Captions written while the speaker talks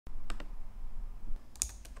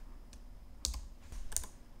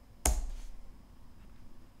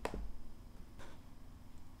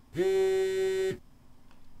Hey,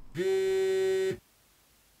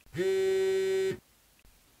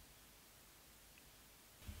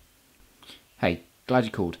 glad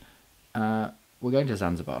you called. We're going to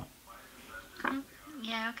Zanzibar.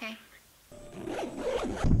 Yeah, okay.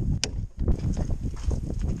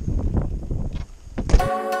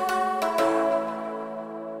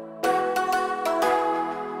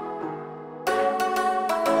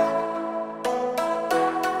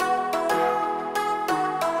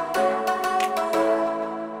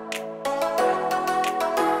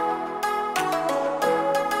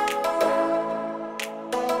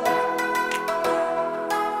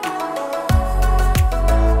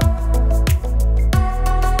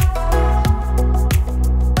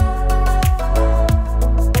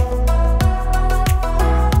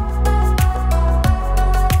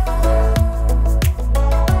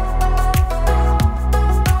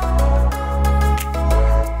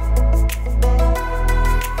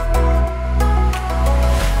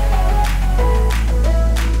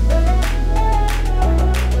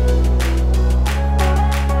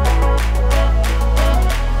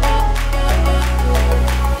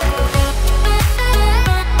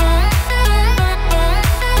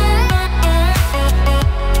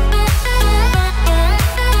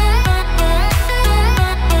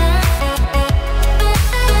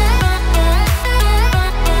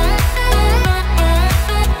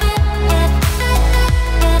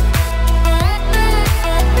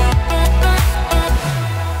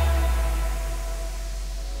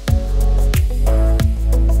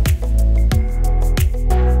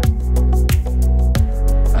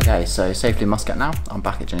 Okay, so safely in Muscat now. I'm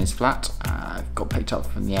back at Jenny's flat. I've got picked up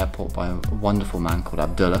from the airport by a wonderful man called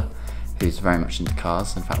Abdullah, who's very much into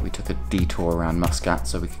cars. In fact, we took a detour around Muscat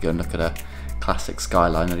so we could go and look at a classic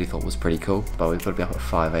skyline that he thought was pretty cool. But we've got to be up at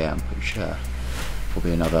 5 AM, which will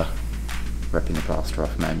be another ripping the plaster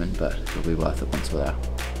off moment, but it'll be worth it once we're there.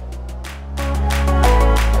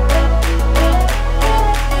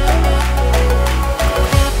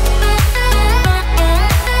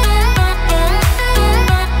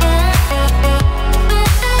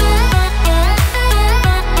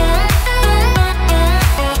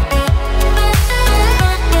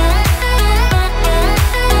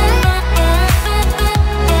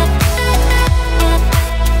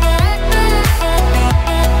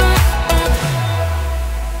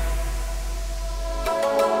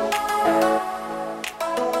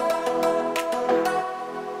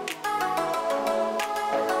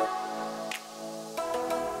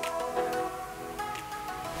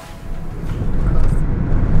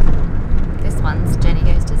 Jenny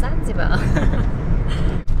goes to Zanzibar.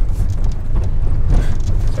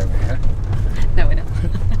 So we're here. No, we're not.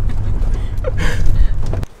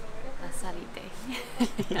 Asalite.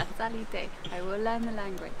 Asalite. I will learn the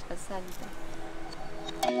language. Asalite.